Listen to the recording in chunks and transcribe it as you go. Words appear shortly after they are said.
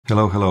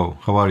Hello,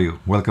 how are you?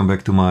 Welcome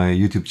back to my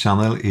YouTube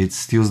channel.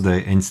 It's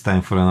Tuesday and it's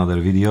time for another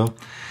video.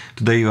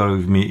 Today you are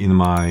with me in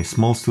my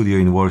small studio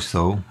in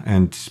Warsaw,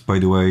 and by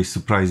the way,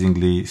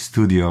 surprisingly,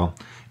 studio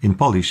in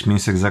Polish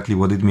means exactly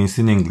what it means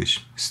in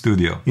English,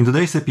 studio. In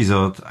today's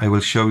episode I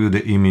will show you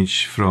the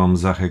image from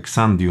Zaheq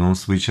sand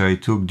dunes which I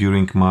took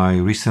during my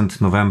recent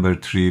November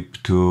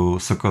trip to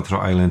Socotra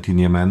island in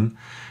Yemen.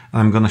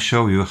 I'm gonna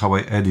show you how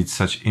I edit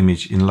such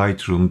image in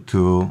Lightroom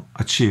to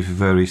achieve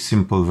very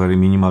simple, very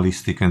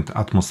minimalistic and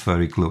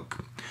atmospheric look.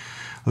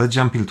 Let's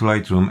jump into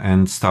Lightroom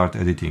and start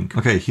editing.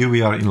 Okay, here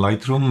we are in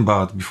Lightroom,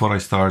 but before I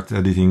start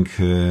editing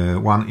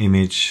one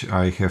image,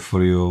 I have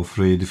for you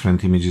 3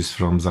 different images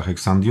from Zaheq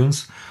sand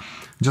dunes.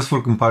 Just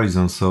for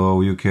comparison,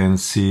 so you can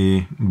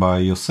see by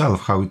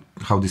yourself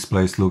how this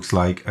place looks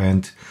like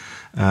and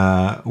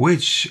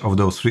which of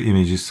those 3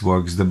 images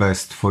works the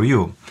best for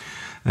you.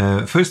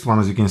 First one,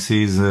 as you can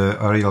see, is a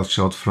real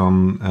shot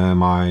from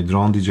my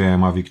drone DJI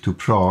Mavic 2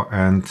 Pro,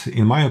 and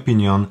in my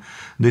opinion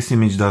this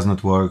image does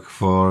not work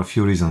for a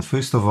few reasons.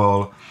 First of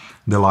all,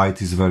 the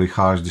light is very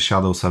harsh, the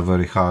shadows are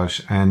very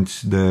harsh, and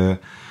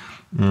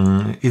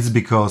it's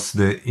because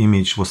the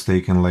image was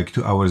taken like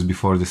 2 hours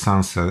before the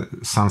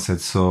sunset,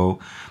 so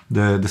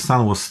the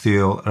sun was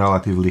still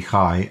relatively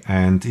high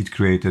and it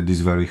created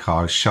these very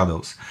harsh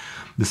shadows.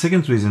 The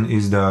second reason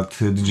is that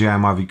DJI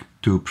Mavic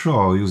 2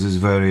 Pro uses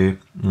very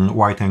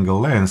wide-angle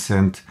lens,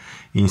 and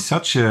in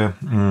such a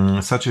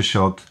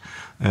shot,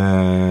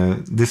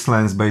 this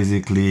lens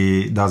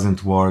basically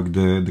doesn't work.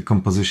 The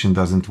composition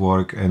doesn't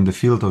work, and the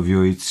field of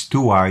view is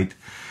too wide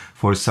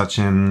for such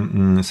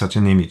an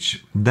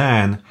image.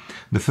 Then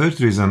the third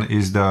reason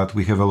is that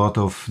we have a lot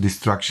of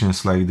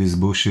distractions like these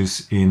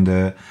bushes in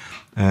the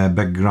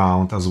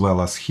background as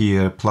well as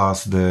here,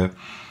 plus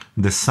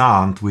the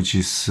sand, which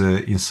is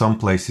in some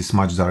places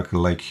much darker,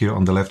 like here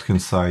on the left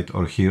hand side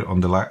or here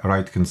on the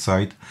right hand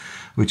side,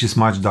 which is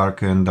much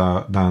darker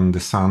than the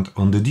sand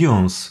on the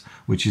dunes,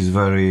 which is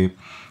very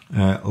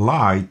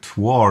light,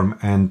 warm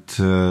and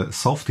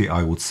softy,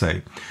 I would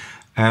say.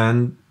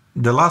 And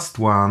the last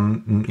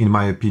one, in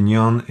my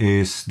opinion,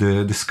 is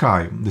the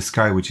sky,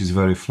 which is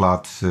very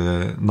flat,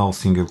 no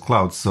single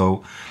cloud.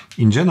 So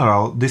in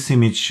general, this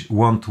image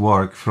won't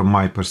work from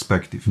my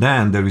perspective.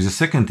 Then there is a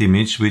second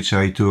image which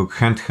I took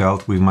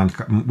handheld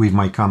with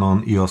my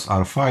Canon EOS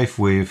R5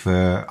 with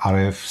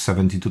RF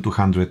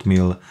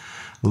 70-200mm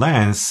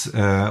lens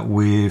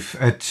with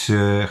at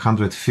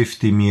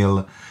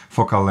 150mm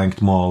focal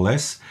length more or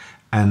less.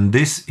 And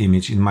this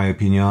image, in my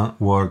opinion,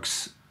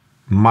 works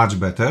much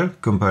better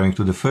comparing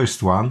to the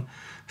first one.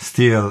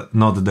 Still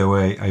not the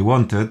way I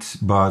wanted,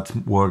 but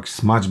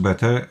works much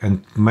better,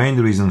 and main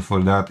reason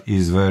for that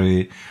is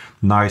very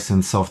nice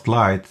and soft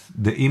light.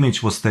 The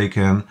image was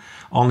taken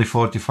only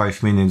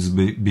 45 minutes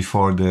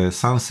before the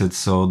sunset,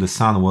 so the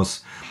sun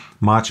was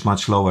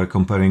much lower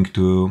comparing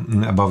to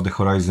above the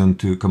horizon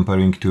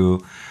comparing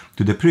to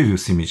the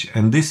previous image.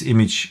 And this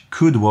image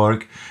could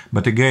work,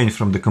 but again,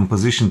 from the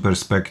composition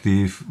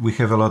perspective, we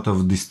have a lot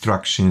of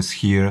distractions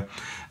here,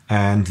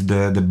 and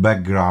the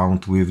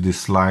background with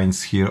these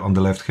lines here on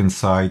the left hand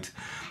side,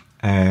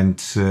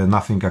 and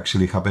nothing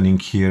actually happening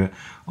here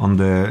in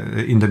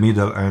the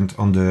middle and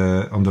on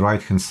the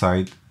right hand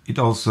side. It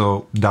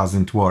also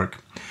doesn't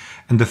work.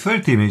 And the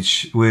third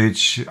image,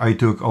 which I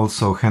took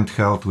also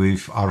handheld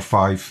with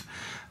R5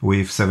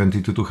 with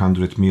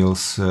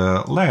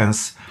 70-200mm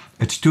lens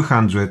at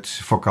 200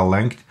 focal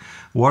length,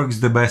 works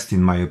the best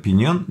in my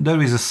opinion.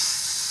 There is a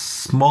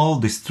small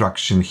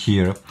distraction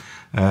here,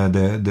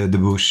 the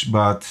bush,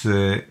 but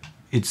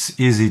it's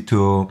easy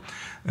to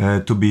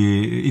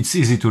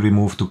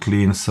remove, to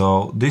clean.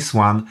 So this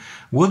one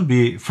would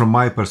be, from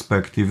my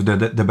perspective,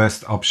 the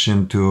best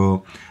option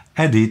to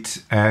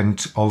edit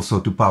and also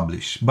to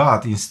publish.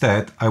 But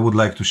instead, I would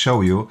like to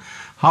show you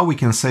how we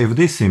can save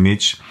this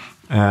image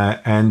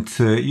and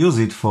use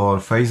it for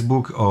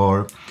Facebook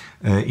or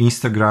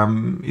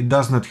Instagram. It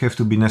does not have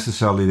to be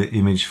necessarily the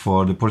image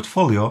for the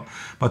portfolio,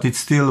 but it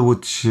still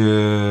would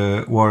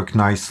work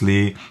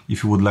nicely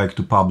if you would like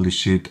to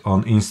publish it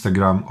on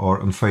Instagram or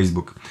on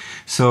Facebook.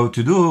 So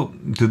to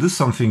do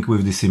something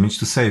with this image,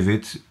 to save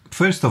it,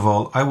 first of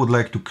all, I would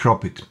like to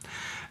crop it.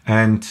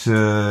 And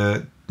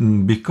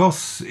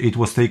because it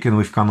was taken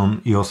with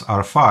Canon EOS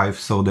R5,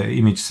 so the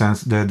image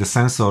the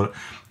sensor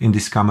in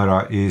this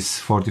camera is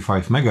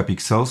 45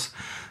 megapixels,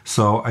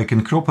 so I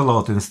can crop a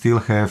lot and still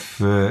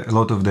have a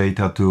lot of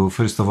data to,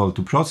 first of all,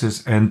 to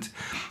process, and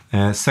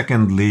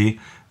secondly,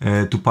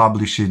 to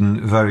publish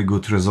in very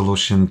good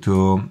resolution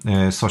to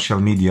social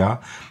media.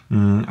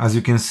 As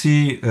you can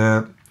see,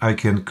 I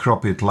can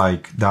crop it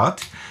like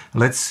that.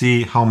 Let's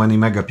see how many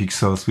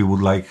megapixels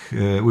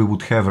we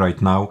would have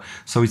right now.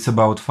 So it's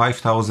about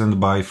 5000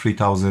 by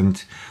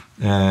 3000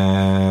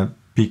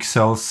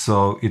 pixels,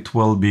 so it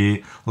will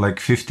be like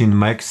 15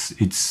 megs.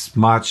 It's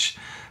much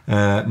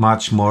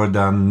more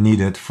than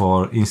needed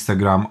for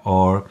Instagram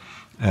or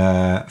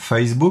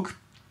Facebook.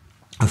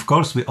 Of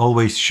course, we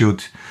always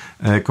should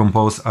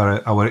compose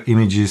our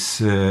images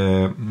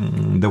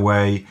the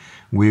way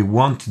we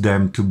want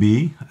them to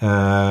be.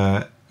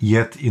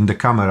 yet in the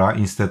camera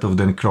instead of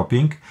then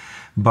cropping.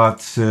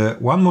 But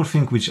one more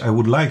thing which I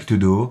would like to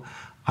do,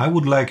 I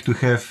would like to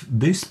have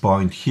this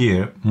point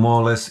here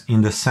more or less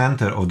in the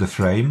center of the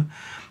frame,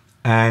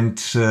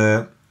 and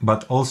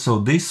but also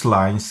these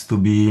lines to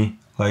be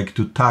like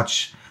to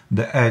touch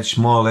the edge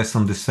more or less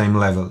on the same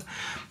level.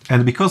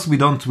 And because we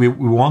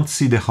won't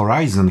see the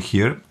horizon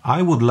here,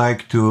 I would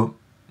like to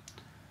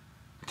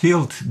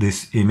tilt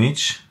this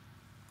image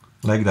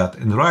like that.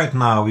 And right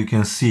now you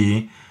can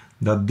see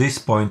that this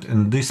point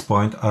and this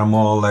point are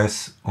more or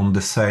less on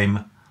the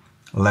same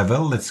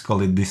level, let's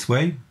call it this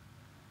way.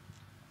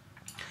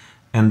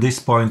 And this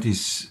point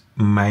is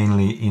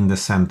mainly in the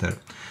center.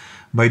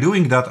 By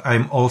doing that,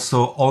 I'm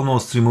also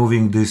almost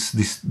removing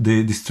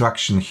the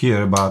distraction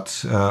here,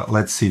 but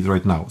let's see it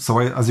right now. So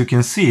as you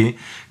can see,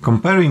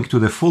 comparing to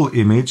the full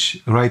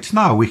image, right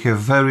now we have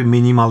very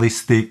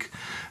minimalistic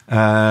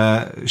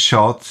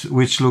shot,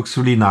 which looks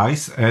really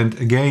nice. And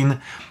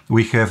again,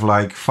 we have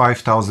like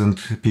 5000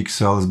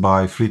 pixels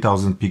by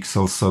 3000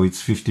 pixels, so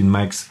it's 15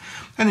 megs,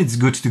 and it's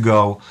good to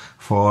go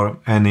for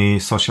any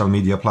social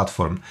media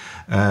platform.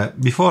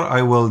 Before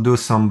I will do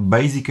some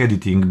basic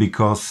editing,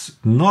 because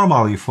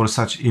normally for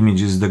such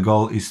images the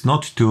goal is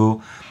not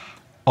to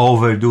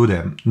overdo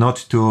them,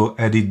 not to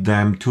edit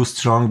them too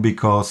strong,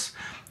 because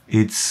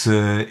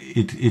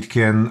it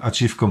can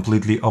achieve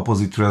completely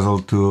opposite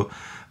result to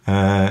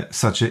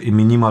such a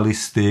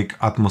minimalistic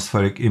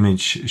atmospheric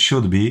image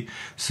should be.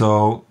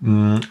 So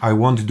I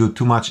won't do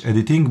too much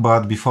editing,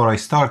 but before I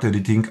start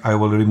editing I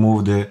will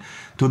remove the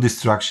two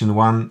distraction,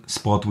 one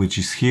spot which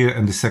is here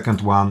and the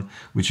second one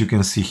which you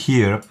can see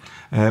here.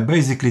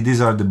 Basically these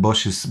are the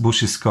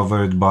bushes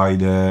covered by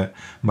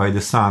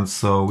the sand,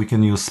 so we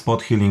can use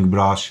spot healing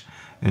brush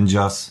and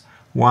just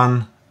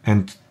 1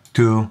 and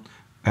 2,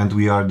 and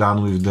we are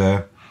done with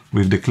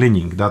the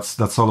cleaning.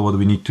 That's all what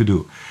we need to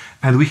do.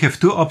 And we have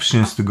two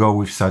options to go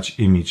with such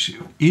image.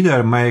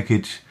 Either make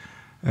it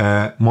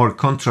more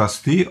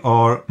contrasty,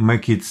 or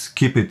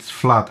keep it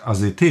flat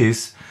as it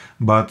is,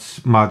 but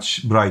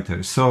much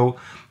brighter. So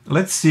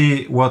let's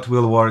see what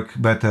will work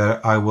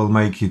better. I will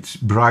make it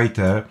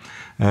brighter,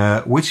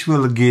 which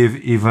will give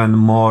even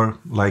more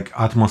like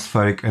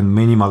atmospheric and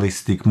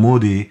minimalistic,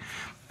 moody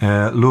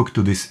look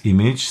to this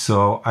image.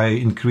 So I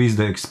increase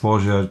the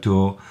exposure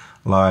to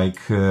like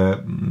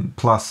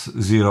plus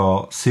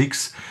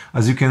 0.6.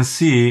 As you can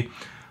see,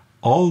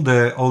 all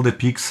the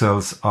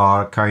pixels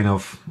are kind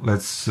of,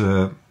 let's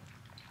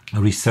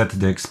reset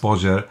the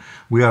exposure.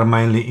 We are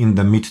mainly in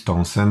the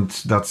midtones, and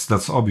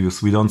that's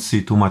obvious. We don't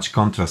see too much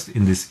contrast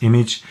in this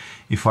image.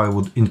 If I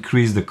would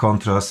increase the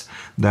contrast,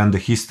 then the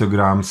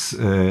histograms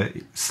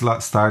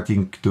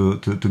starting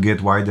to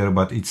get wider,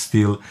 but it's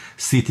still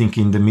sitting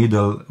in the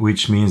middle,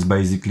 which means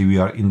basically we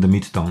are in the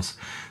midtones.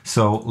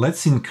 So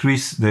let's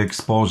increase the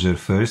exposure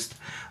first,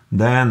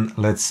 then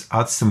let's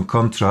add some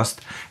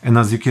contrast, and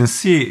as you can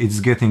see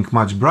it's getting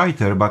much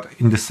brighter, but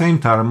in the same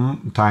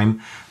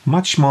time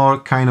much more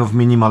kind of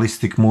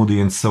minimalistic, moody,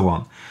 and so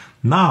on.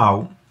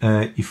 Now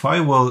if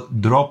I will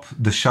drop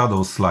the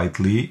shadow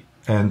slightly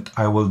and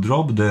I will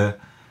drop the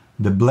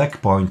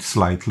black point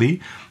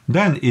slightly,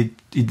 then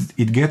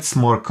it gets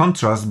more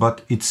contrast,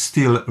 but it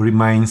still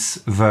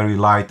remains very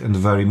light and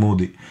very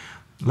moody.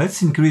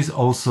 Let's increase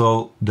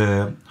also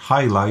the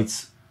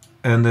highlights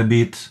and a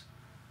bit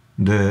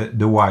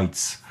the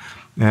whites,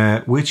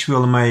 which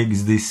will make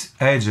these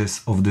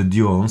edges of the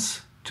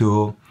dunes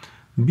to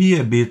be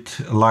a bit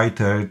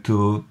lighter,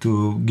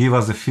 to give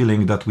us a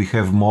feeling that we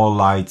have more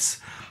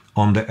lights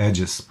on the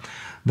edges.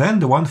 Then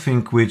the one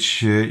thing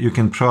which you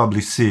can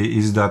probably see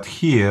is that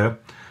here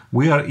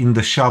we are in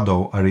the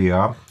shadow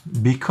area,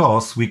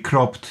 because we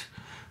cropped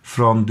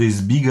from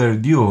this bigger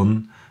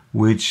dune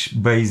which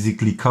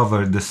basically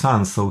covered the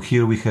sun. So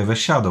here we have a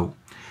shadow,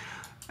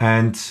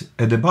 and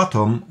at the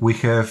bottom we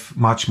have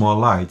much more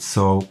light.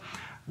 So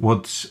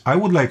what I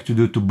would like to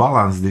do to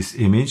balance this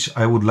image,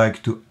 I would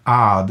like to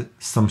add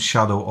some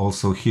shadow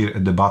also here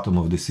at the bottom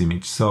of this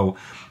image. So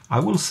I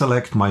will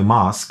select my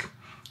mask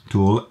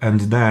tool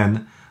and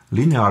then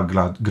linear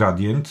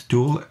gradient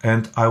tool,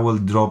 and I will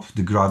drop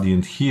the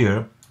gradient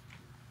here,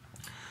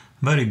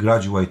 very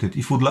graduated.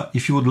 If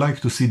you would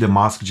like to see the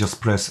mask, just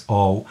press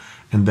O,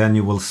 and then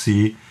you will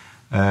see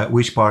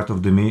which part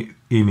of the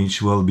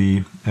image will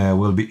be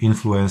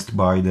influenced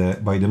by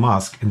the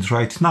mask. And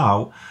right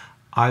now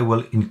I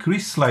will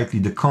increase slightly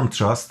the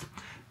contrast,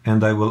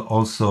 and I will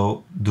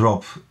also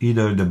drop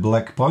either the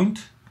black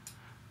point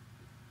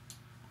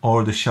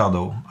or the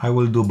shadow. I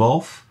will do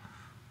both.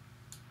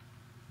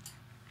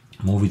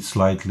 Move it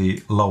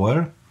slightly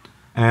lower.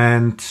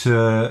 And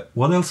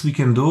what else we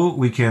can do?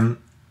 We can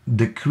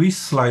decrease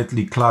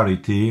slightly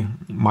clarity.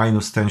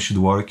 -10 should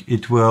work.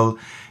 It will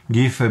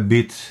give a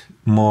bit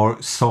more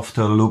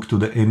softer look to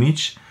the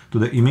image.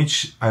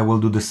 I will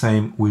do the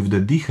same with the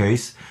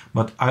dehaze,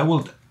 but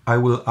I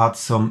will add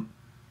some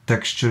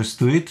textures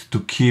to it to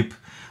keep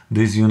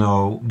these, you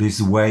know,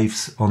 these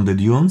waves on the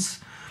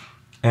dunes.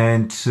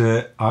 And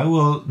I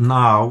will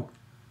now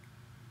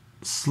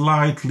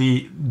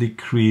slightly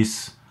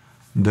decrease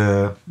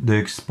the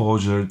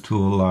exposure to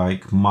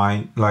like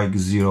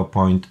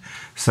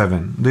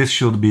 0.7. This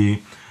should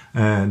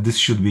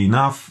be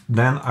enough.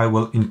 Then I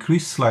will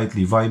increase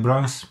slightly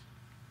vibrance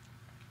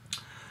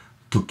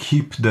to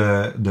keep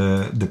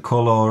the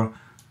color,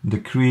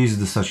 decrease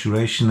the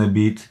saturation a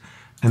bit,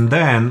 and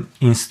then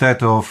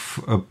instead of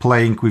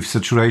playing with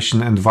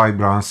saturation and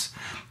vibrance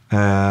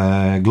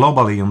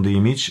globally on the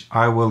image,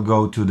 I will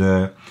go to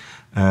the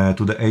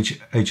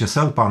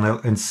HSL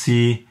panel and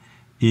see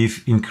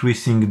if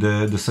increasing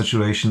the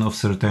saturation of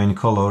certain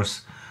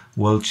colors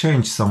will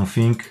change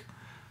something.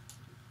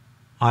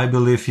 I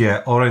believe,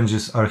 yeah,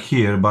 oranges are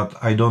here, but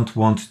I don't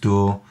want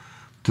to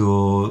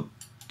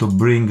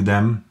bring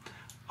them.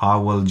 I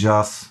will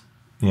just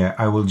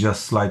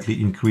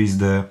slightly increase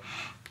the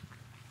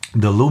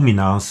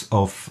luminance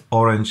of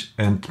orange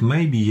and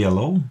maybe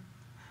yellow.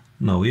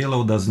 No,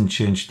 yellow doesn't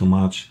change too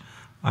much.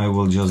 I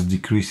will just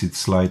decrease it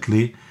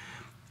slightly,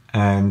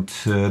 and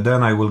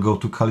then I will go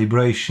to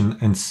calibration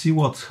and see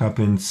what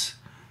happens.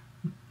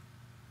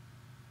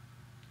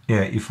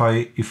 Yeah, if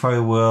I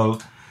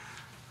will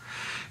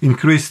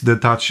increase the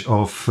touch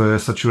of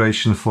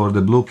saturation for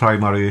the blue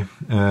primary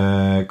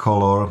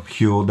color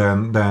hue,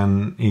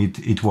 then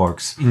it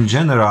works. In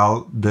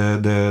general,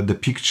 the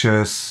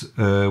pictures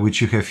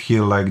which you have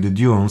here, like the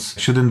dunes,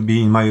 shouldn't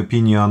be, in my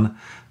opinion,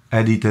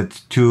 edited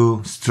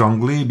too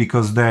strongly,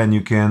 because then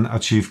you can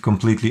achieve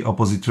completely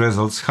opposite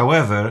results.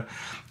 However,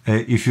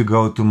 if you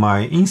go to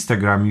my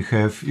Instagram,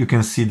 you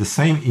can see the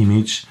same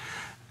image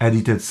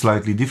edited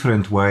slightly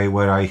different way,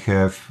 where I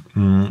have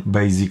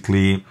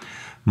basically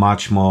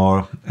much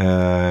more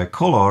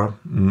color,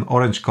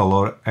 orange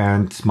color,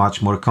 and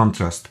much more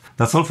contrast.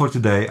 That's all for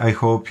today. I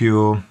hope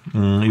you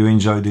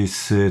enjoyed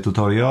this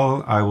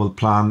tutorial. I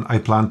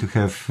plan to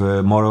have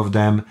more of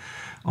them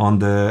on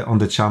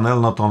the channel,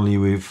 not only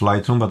with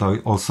Lightroom but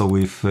also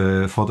with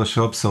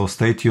Photoshop, so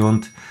stay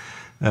tuned.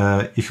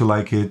 If you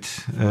like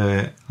it,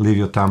 leave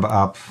your thumb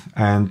up,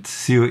 and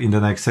see you in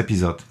the next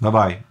episode. Bye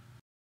bye.